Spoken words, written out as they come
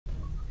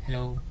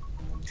Hello,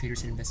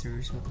 traders and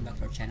investors. Welcome back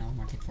to our channel,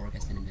 Market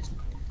Forecast and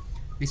Investment.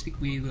 This week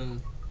we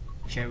will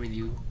share with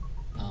you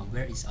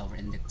where is our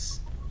index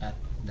at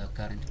the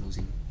current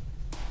closing.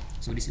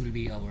 So this will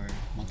be our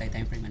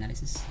multi-time frame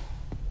analysis,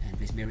 and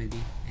please bear with me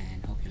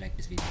and hope you like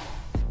this video.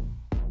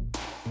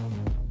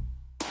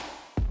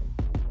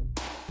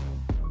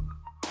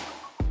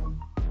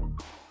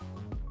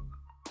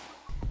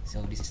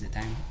 So this is the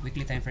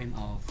weekly time frame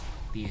of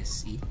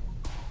PSE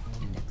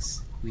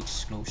index, which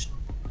closed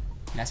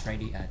last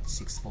Friday at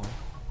 6.4,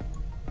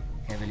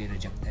 heavily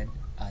rejected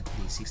at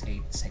the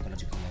 6.8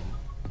 psychological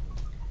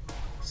level.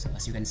 So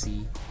as you can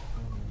see,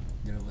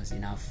 there was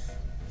enough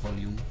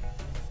volume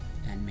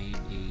and made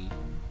a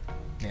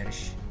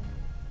bearish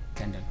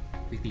candle,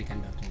 weekly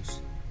candle close.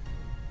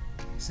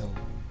 So,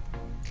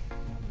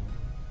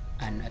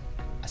 and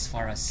as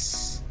far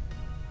as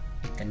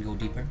it can go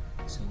deeper,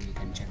 so we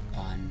can check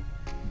on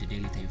the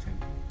daily time frame.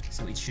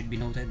 So it should be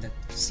noted that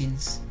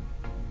since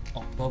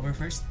October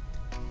 1st,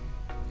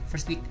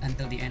 first week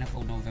until the end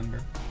of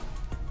November,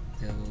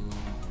 the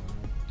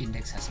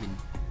index has been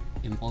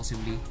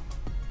impulsively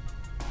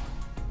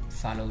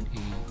followed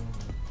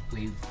a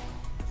wave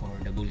for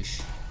the bullish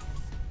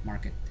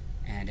market,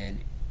 and then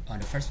on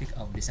the first week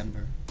of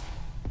December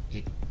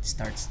it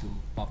starts to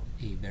pop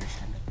a bearish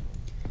candle.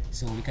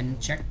 So we can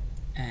check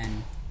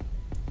and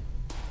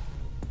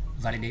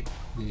validate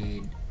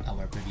with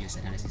our previous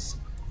analysis.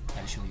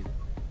 I'll show you.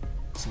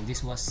 So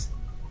this was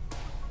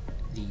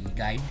the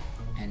guide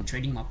and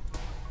trading map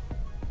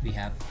we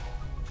have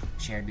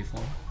shared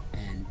before,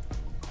 and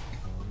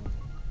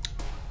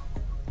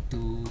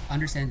to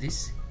understand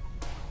this,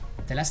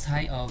 the last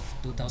high of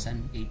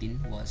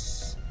 2018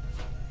 was,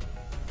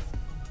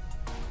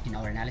 in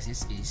our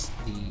analysis, is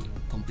the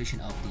completion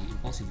of the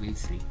impulsive wave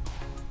 3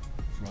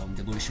 from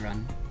the bullish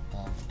run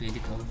of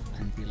 2012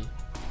 until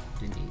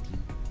 2018.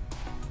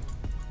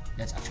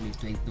 That's actually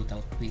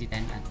 2010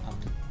 and up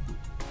to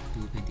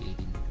 2018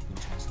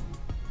 bullish run, so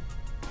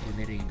a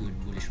very good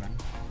bullish run.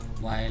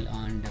 While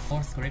on the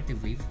fourth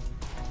corrective wave,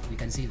 we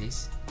can see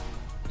this,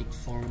 it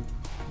formed,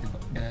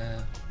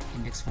 the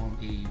index formed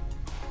a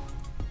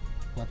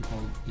what we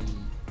call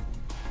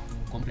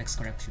a complex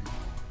correction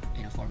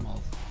in a form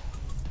of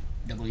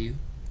W,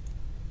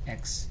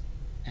 X,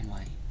 and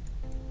Y.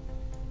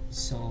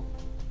 So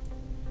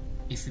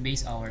if we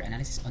base our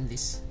analysis on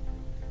this,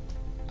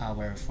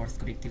 our fourth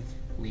corrective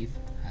wave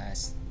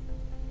has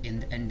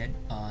ended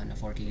on a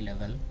 4K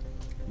level,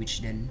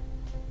 which then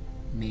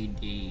made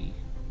a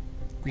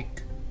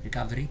quick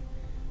recovery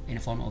in a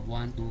form of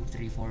 1, 2,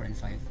 3, 4, and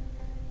 5.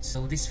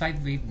 So this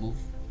 5 wave move,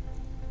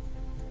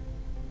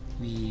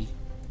 we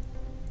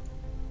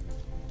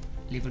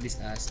label this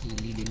as a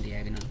leading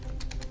diagonal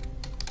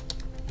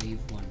wave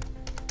 1.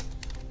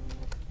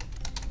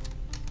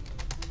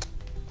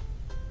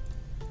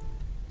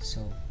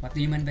 So what do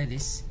you mean by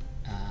this?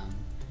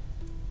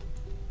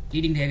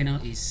 Leading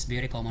diagonal is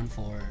very common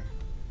for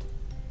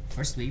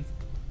first wave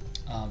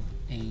of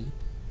a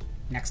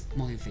next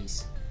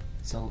multi-phase.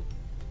 So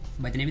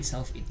by the name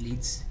itself, it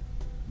leads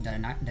the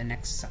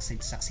next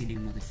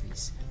succeeding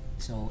multi-phase.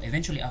 So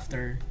eventually,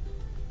 after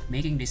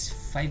making this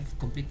 5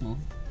 complete move,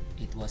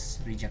 it was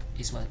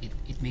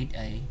it made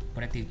a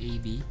corrective A,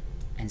 B,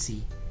 and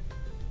C.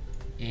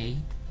 A,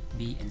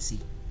 B, and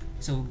C.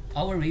 So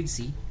our wave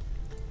C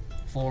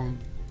formed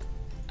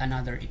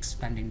another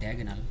expanding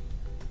diagonal,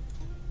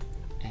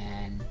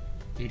 and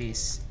it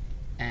is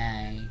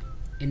a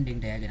ending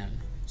diagonal.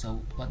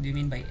 So what do you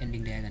mean by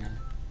ending diagonal?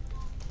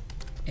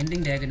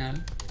 Ending diagonal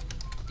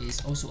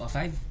is also a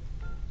 5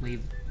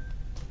 wave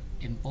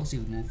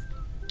impulsive move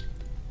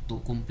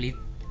to complete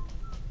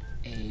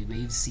a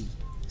wave C.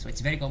 So it's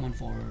very common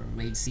for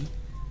wave C,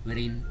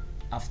 wherein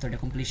after the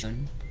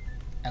completion,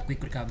 a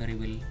quick recovery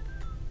will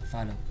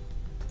follow.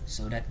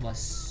 So that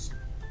was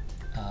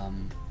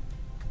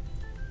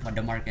what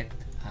the market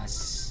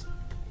has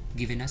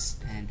given us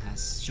and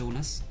has shown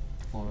us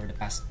for the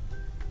past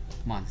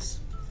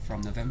months,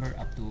 from November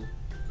up to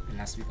the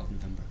last week of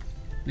November,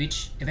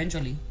 which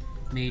eventually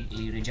made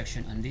a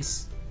rejection on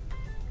this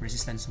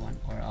resistance one,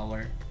 or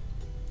our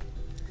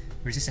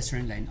resistance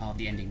trend line of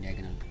the ending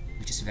diagonal,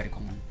 which is very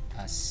common,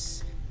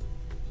 as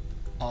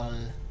all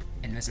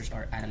investors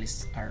or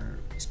analysts are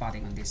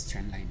spotting on this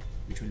trend line,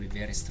 which will be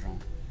very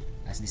strong,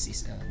 as this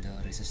is the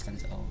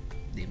resistance of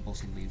the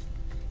impulsive wave,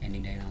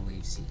 ending diagonal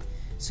wave C.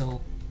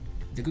 So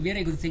the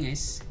very good thing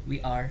is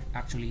we are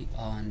actually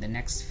on the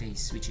next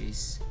phase, which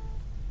is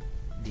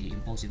the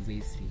impulsive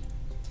wave 3.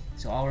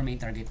 So our main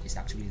target is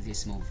actually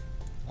this move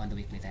on the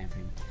weekly time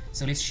frame.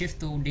 So let's shift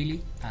to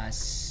daily,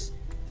 as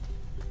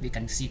we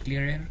can see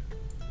clearer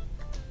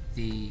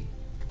the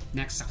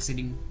next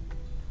succeeding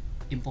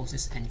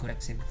impulses and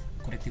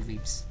corrective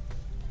waves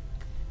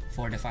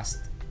for the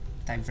fast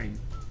time frame.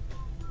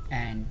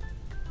 And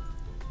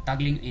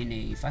toggling in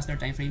a faster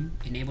time frame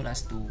enable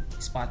us to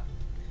spot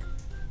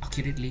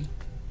accurately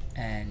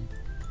and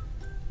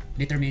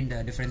determine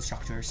the different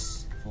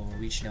structures for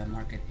which the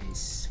market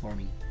is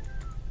forming.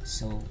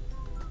 So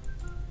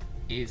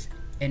if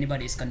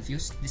anybody is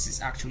confused, this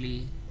is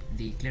actually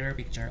the clearer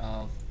picture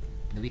of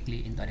the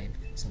weekly intraday.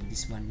 So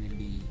this one will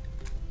be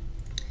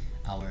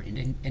our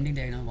ending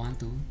diagonal 1,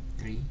 2,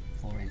 3,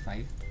 4, and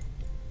 5.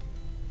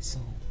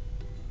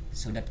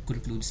 So that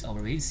concludes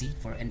our wave C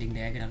for ending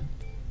diagonal,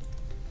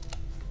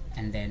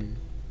 and then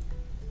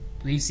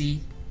wave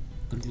C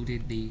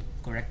concluded the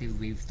corrective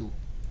wave 2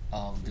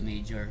 of the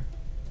major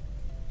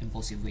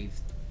impulsive wave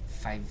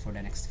 5 for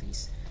the next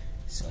phase.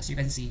 So as you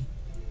can see,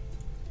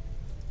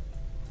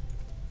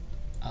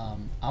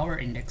 our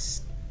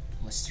index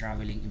was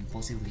traveling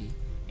impulsively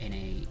in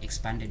a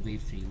expanded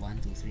wave 3, 1,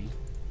 2, 3.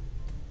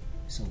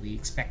 So we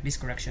expect this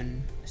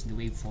correction as the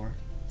wave 4.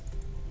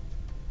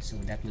 So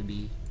that will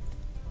be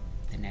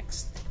the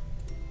next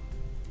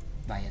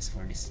bias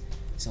for this.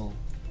 So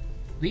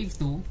wave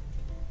 2,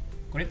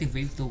 corrective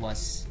wave 2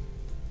 was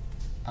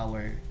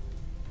our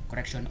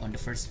correction on the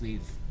first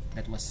wave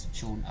that was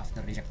shown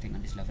after rejecting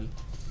on this level,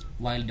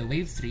 while the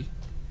wave 3,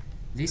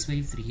 this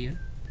wave 3 here,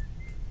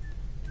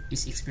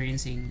 is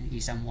experiencing a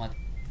somewhat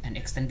an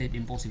extended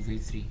impulsive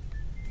wave 3,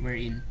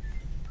 wherein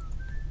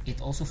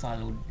it also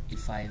followed a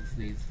 5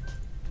 wave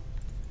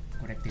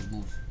corrective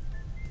move.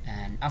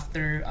 And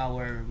after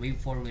our wave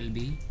 4 will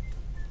be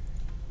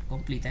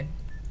completed,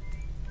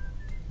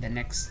 the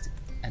next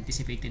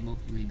anticipated move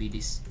will be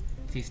this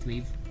 5th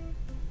wave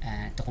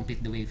to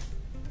complete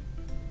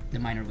the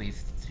minor wave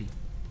 3.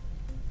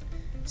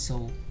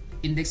 So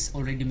index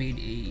already made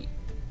a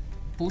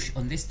push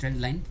on this trend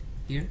line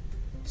here,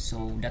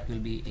 so that will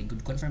be a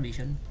good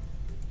confirmation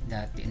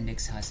that the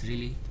index has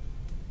really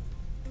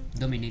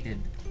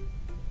dominated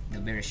the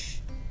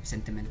bearish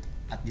sentiment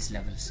at these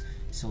levels.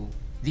 So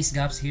these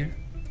gaps here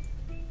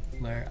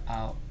were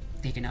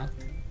taken out,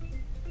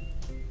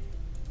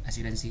 as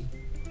you can see,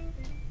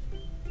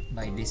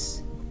 by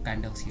these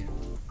candles here.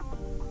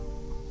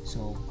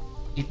 So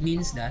it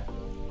means that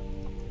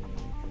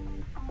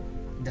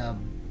the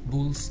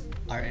bulls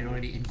are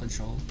already in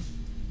control,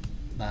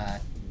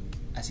 but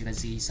as you can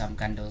see, some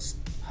candles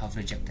have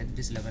rejected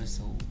this level,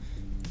 so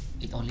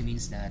it only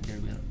means that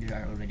there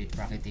are already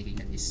profit taking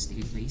that is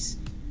taking place.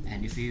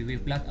 And if we will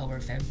plot our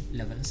Feb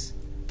levels,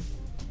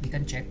 we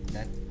can check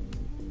that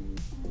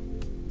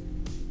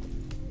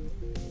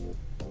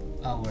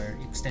our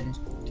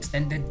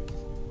extended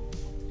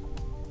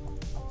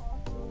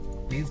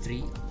wave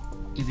 3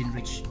 even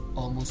reached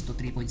almost to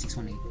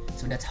 3.618.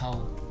 So that's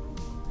how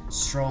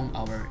strong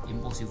our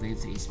impulsive wave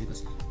 3 is,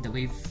 because the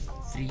wave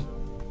 3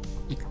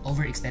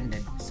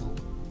 overextended. So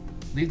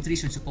wave 3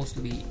 should supposed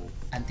to be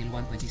until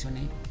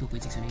 1.618,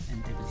 2.618,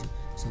 and 3.6.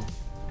 So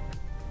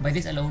by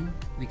this alone,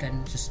 we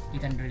can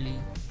really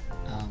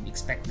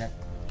expect that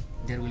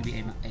there will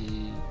be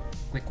a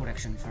quick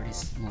correction for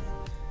this move.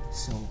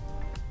 So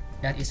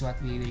that is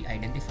what we will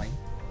identify.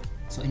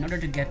 So in order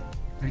to get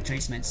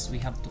retracements, we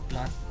have to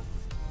plot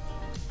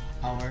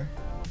our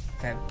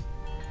Feb.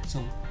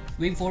 So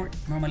wave 4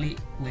 normally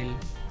will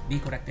be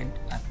corrected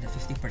at the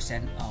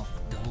 50% of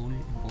the whole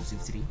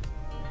impulsive 3.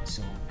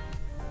 So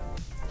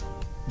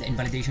the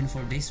invalidation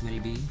for this will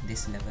be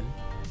this level.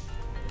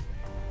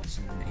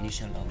 So the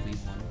initial of wave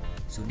 1.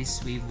 So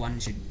this wave 1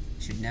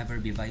 should never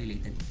be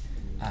violated,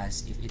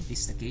 as if it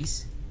is the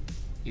case,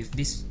 if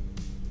this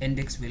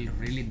index will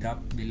really drop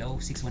below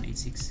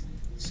 6186,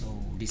 so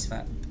this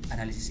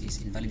analysis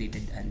is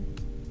invalidated, and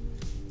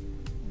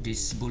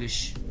this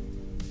bullish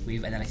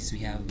wave analysis we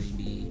have will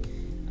be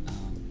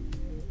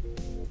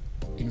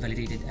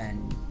invalidated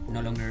and no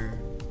longer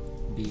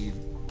be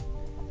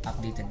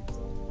updated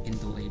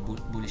into a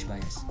bullish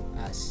bias,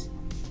 as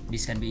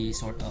this can be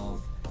sort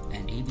of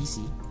an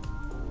ABC.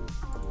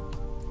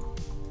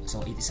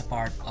 So it is a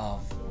part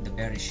of the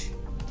bearish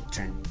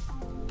trend.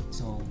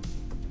 So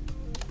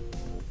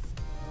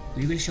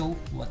we will show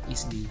what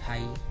is the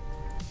high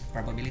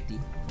probability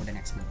for the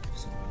next move.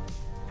 So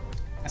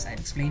as I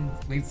explained,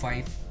 wave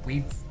 5,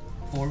 wave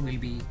 4 will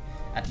be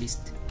at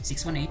least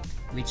 618,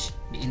 which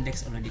the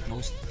index already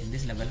closed in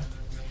this level.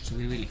 So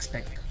we will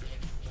expect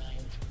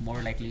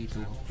more likely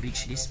to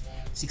reach this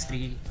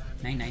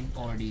 6399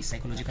 or the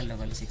psychological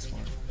level 64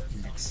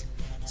 index.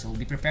 So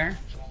be prepared,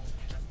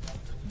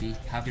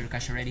 have your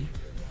cash ready,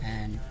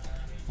 and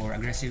for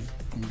aggressive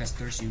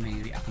investors, you may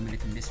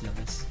reaccumulate in these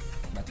levels.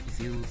 But if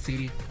you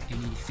feel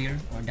any fear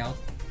or doubt,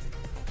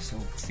 so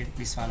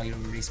please follow your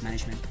risk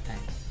management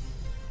and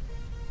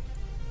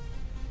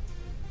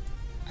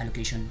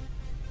allocation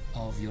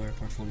of your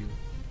portfolio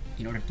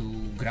in order to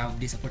grab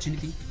this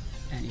opportunity.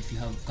 And if you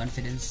have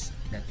confidence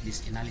that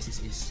this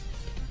analysis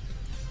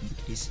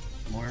is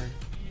more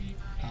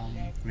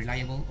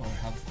reliable, or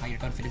have higher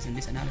confidence in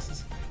this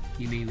analysis,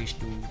 you may wish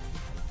to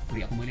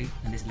reaccumulate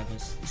on these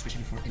levels,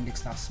 especially for index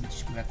stocks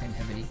which corrected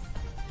heavily.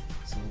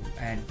 So,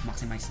 and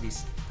maximize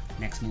this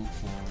next move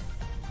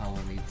for our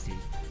wave 3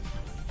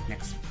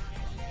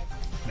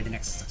 by the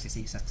next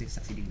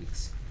succeeding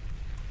weeks.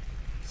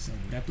 So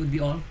that would be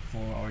all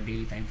for our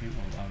daily time frame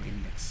of our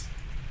index,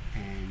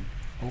 and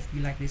hope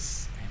you like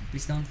this, and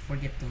please don't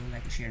forget to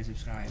like, share, and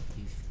subscribe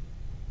if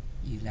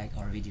you like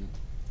our video.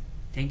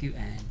 Thank you,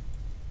 and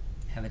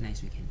have a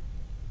nice weekend.